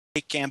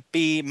It can't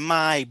be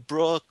my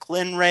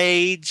Brooklyn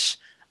rage.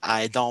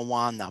 I don't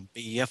wanna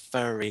be a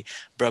furry.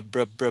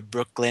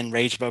 Brooklyn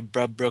rage.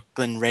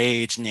 Brooklyn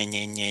rage. Nya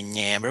nya nya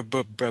nya.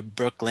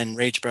 Brooklyn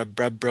rage.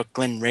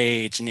 Brooklyn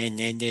rage. Nya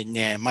nya nya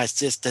nya. My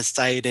sister's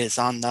sight is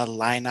on the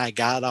line. I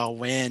gotta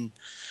win.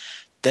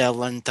 They'll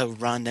learn to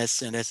run as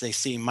soon as they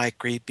see my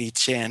creepy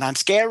chin. I'm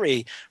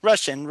scary.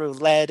 Russian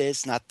roulette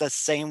is not the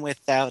same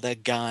without a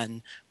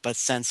gun. But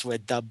since we're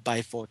dubbed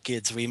by 4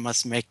 kids, we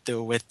must make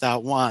do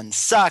without one.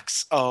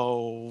 Sucks.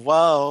 Oh,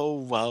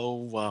 whoa, whoa,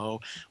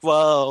 whoa,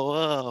 whoa,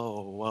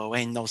 whoa, whoa.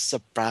 Ain't no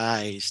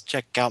surprise.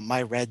 Check out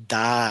my red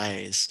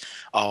eyes.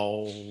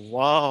 Oh,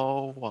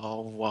 whoa,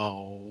 whoa,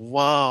 whoa,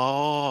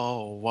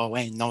 whoa, whoa.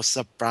 Ain't no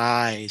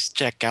surprise.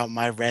 Check out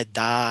my red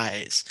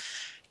eyes.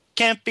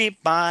 Can't be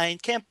mine,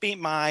 can't be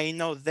mine,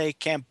 no, they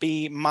can't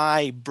be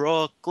my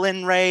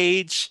Brooklyn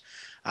rage.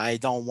 I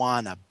don't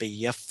wanna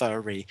be a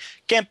furry.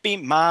 Can't be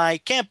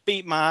mine,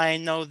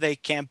 no, they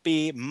can't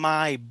be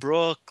my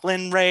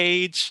Brooklyn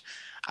rage.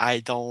 I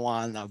don't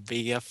wanna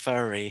be a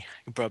furry.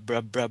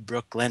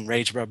 Brooklyn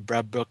rage,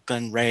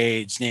 Brooklyn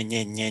rage, nya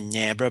nya nya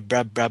nya,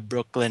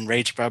 Brooklyn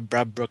rage,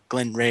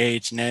 Brooklyn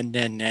rage, nya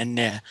nya nya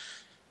nya.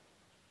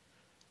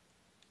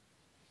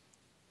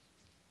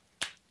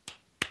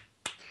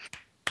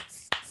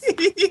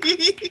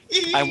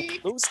 I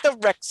lose the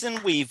Rex and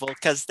Weevil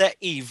cause they're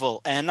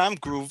evil and I'm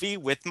groovy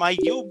with my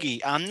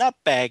Yugi. I'm not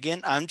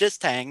bagging, I'm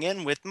just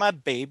hanging with my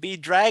baby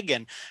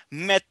dragon.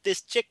 Met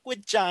this chick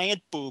with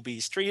giant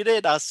boobies,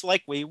 treated us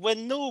like we were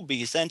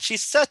newbies, and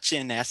she's such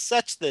an ass,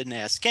 such the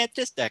nest. Can't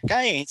just act,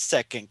 I ain't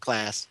second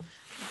class.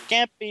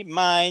 Can't be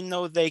mine,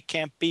 no, they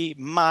can't be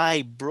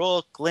my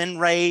Brooklyn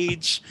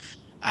rage.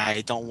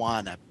 I don't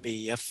wanna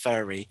be a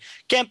furry.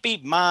 Can't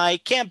be my,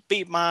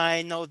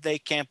 no, they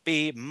can't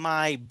be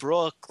my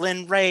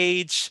Brooklyn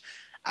rage.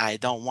 I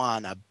don't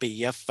wanna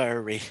be a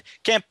furry.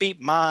 Can't be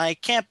my,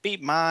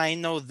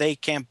 no, they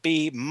can't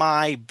be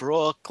my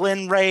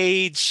Brooklyn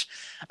rage.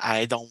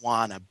 I don't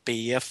wanna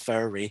be a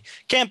furry.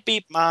 Can't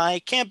be my,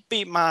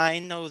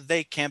 no,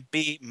 they can't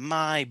be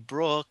my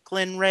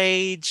Brooklyn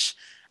rage.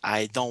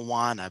 I don't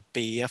wanna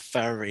be a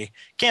furry.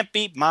 Can't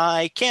be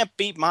my,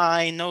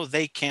 no,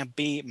 they can't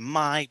be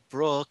my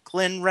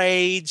Brooklyn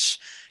rage.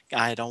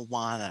 I don't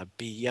wanna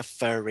be a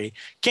furry.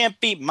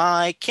 Can't be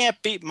my,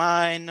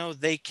 no,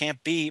 they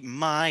can't be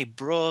my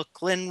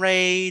Brooklyn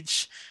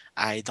rage.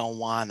 I don't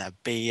wanna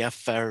be a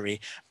furry.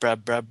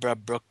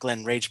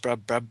 Brooklyn rage,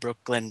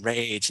 Brooklyn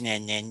rage, nya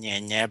nya nya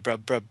nya,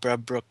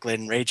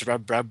 Brooklyn rage,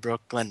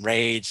 Brooklyn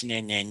rage,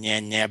 nya nya nya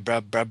nya,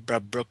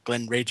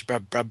 Brooklyn rage,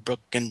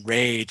 Brooklyn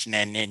rage,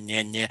 nya nya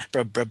nya nya,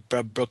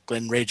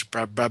 Brooklyn rage,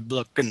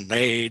 Brooklyn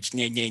rage,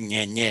 nya nya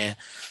nya nya.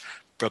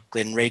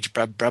 Brooklyn rage,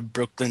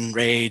 Brooklyn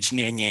rage,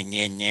 nya nya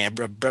nya nya,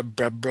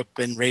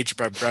 Brooklyn rage,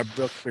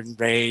 Brooklyn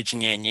rage,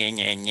 nya nya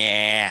nya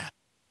nya.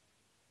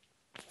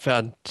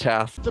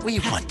 Fantastic. We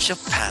want your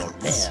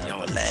pants,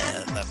 your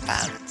leather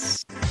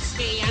pants.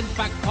 Me and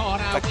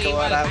Bakura, we will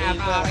Bakura, we have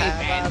will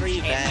have our our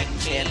revenge.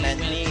 revenge. Him and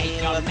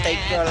me will take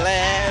your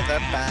leather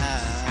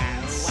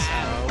pants.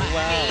 Oh,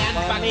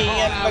 wow. Me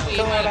and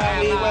Bakura,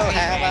 we will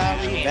have our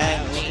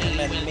revenge. Him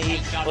and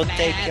me will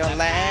take your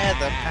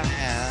leather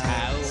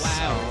pants.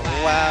 Oh,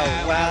 wow,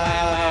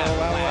 wow,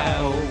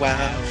 wow,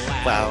 wow,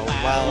 wow,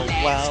 wow,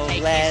 wow.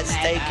 Let's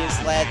take his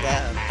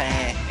leather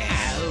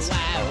pants.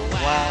 Oh,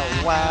 wow,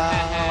 wow,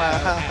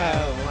 wow,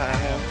 wow,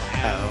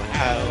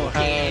 wow,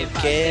 wow.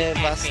 Give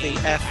us the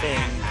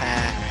effing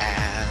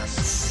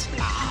pants.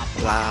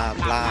 Blah,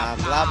 blah,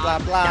 blah, blah,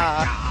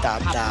 blah. Da,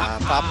 da,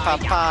 pa, pa,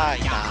 pa.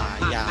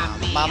 Ya, ya,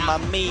 mamma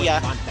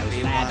mia.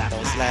 We want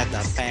those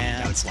leather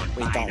pants.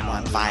 We don't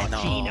want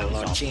vinyl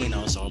or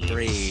chinos or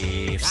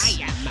briefs.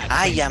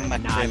 I am a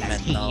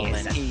criminal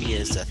and he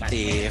is a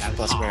thief.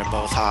 Plus we're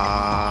both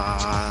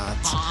hot.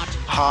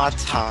 Hot,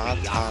 hot,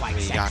 hot.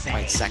 We are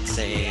quite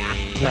sexy.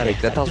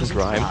 Manic, that doesn't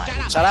rhyme.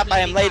 Shut up,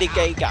 I am Lady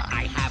Gaga.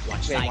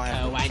 Great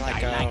one,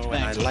 Psycho,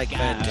 and I like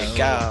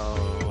Vertigo.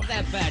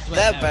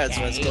 The Birds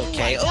was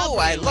okay. Oh,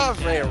 I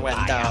love Rear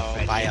Window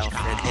by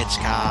Alfred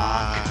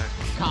Hitchcock.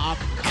 Cock,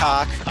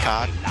 cock,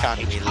 cock,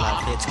 we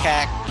love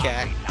Hitchcock.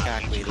 Cock,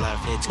 cock, we love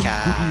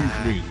Hitchcock.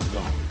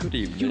 Good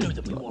evening. You know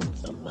that we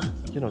want them.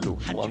 You know that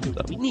we want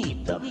them. We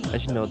need them.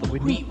 And you know that we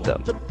need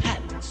them. The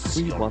pants.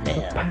 We want the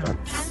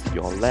pants.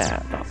 Your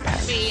leather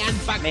pants. Me and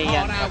Me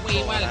and Bakura,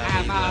 we will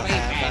have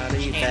our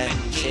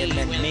revenge. Him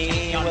and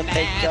me will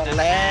take your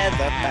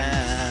leather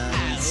pants.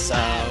 So,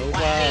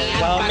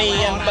 well, me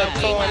and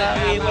Bakura,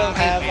 we will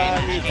have our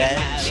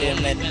revenge.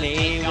 Him and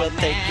me will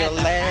take your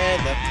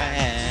leather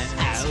pants.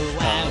 Oh,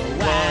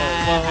 whoa,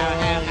 whoa,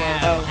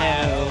 ho, ho,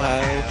 ho,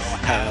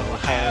 ho, ho,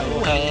 ho.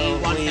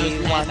 We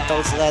want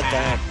those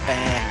leather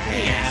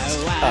pants.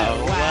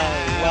 Oh, whoa,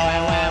 whoa,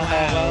 whoa,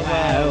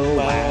 whoa,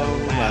 whoa,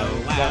 whoa,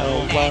 whoa,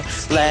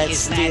 whoa. Let's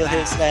steal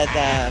his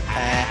leather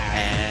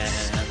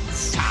pants.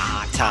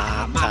 Ta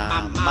ta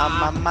ma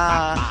ma ma,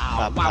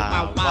 ba ba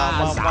wa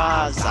wa wa,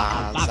 za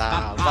za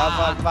va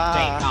va va.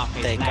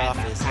 Take off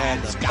his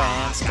leather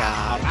pants,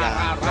 ga ga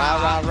ra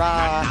ra ra,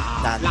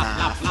 na na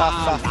fa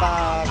fa fa,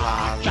 la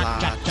la.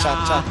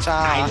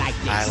 cha-cha-cha. I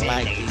I like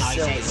like these these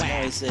silly silly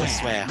noises.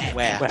 Where,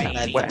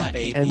 let Where, the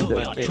baby and the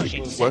work it, baby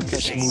move work it, it,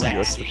 push it, move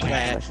your sexy. sexy.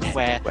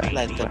 Where, Where,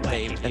 let the where,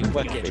 baby and the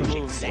work it, baby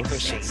move it,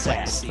 push it,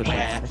 work it, sexy. push it,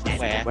 Where,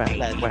 sexy.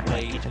 let Where, the where,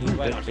 baby and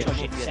work the it, baby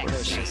move it,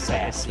 push it,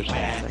 sexy.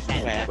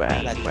 Where,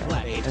 where, let the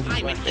where, baby and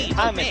I'm work an it.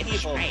 evil I'm an bitch,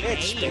 evil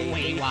bitch, baby.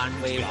 baby. We want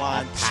We your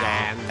want your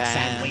pants,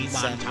 and we pants,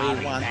 want and we our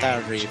want our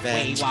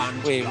revenge.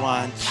 revenge. We We want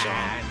want your your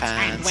pants, pants,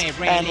 and and we're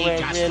we're really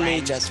really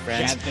just just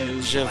friends.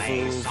 friends. Je vous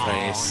Je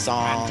sans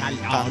sans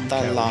pantalon,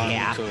 pantalon,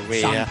 career,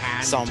 career,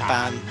 sans sans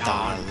pantalon.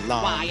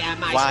 pantalon. Why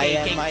am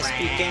I speaking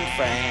speaking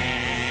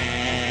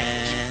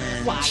French?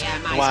 French?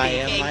 Why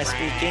am I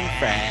speaking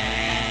French?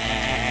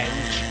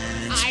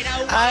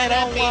 I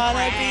don't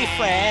wanna be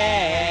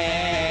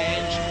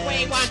French.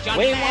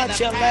 We want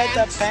your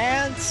leather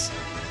pants.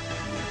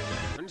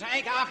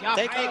 Take off your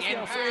Take off friggin'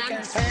 your freaking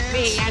pants. pants.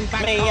 Me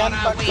and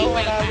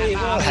Bakota, we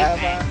will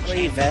have a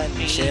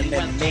revenge. Him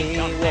and me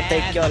will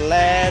take your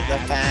leather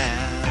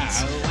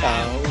pants.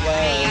 Oh,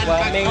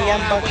 well, me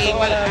and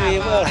Bakota, we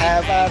will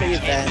have a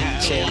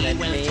revenge. Him and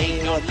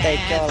me will take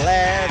your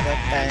leather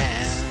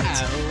pants.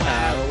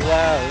 Oh,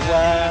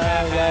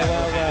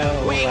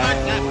 We want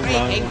the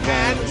freaking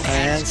pants.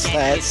 pants.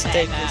 Let's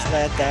take his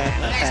leather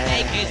pants.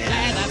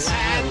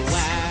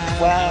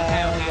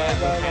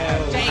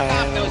 Take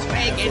off those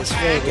friggin' Those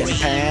friggin'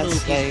 pants,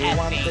 pants. they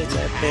want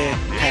the big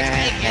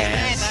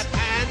pants.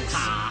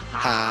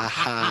 Ha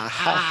ha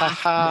ha ha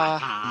ha,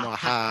 ha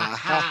ha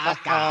ha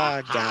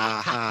ha,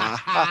 ga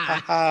ha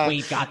ha ha.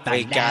 We got the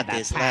We got leather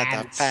these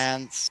leather pants.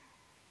 pants.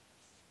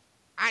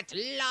 At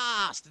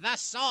last, the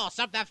source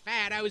of the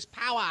Pharaoh's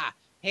power.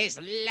 His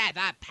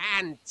leather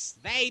pants.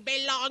 They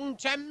belong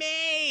to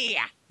me.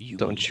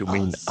 Don't you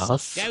mean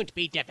us? Don't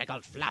be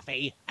difficult,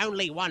 Fluffy.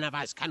 Only one of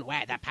us can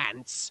wear the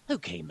pants.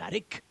 Okay,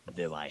 Maddox.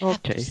 Though I have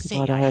Okay, to say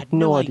but I had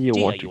no idea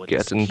what you to were get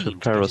this into keen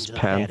to Pharaoh's get into the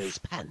pants. Pharaoh's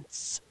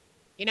pants.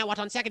 You know what?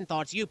 On second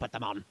thoughts, you put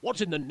them on. What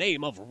in the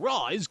name of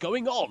Ra is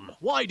going on?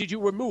 Why did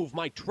you remove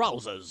my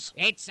trousers?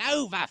 It's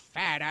over,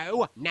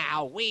 Pharaoh.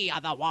 Now we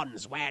are the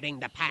ones wearing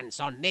the pants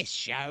on this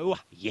show.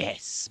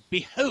 Yes,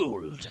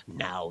 behold!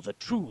 Now the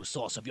true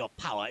source of your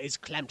power is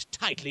clamped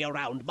tightly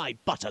around my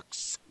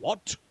buttocks.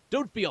 What?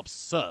 Don't be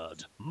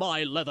absurd.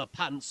 My leather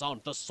pants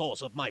aren't the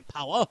source of my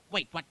power.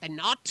 Wait, what, they're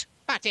not?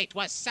 But it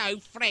was so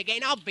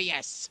friggin'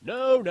 obvious.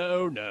 No,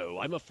 no, no.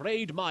 I'm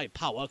afraid my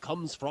power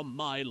comes from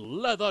my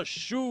leather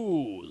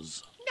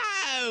shoes.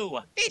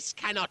 No! This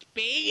cannot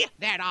be!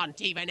 There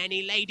aren't even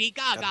any Lady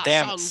Gaga God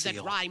damn it, songs that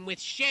Seal. rhyme with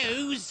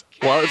shoes!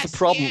 Well, it's a Curse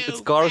problem. you,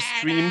 It's Gar's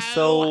stream, Pharaoh!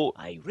 so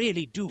I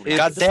really do. it's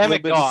God damn a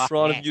it, little bit Gar. in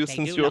front of Yes, you they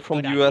since do you're look from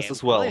good the on US you. as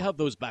Can I well. have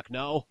those back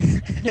now?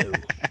 No.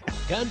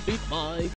 Can't beat my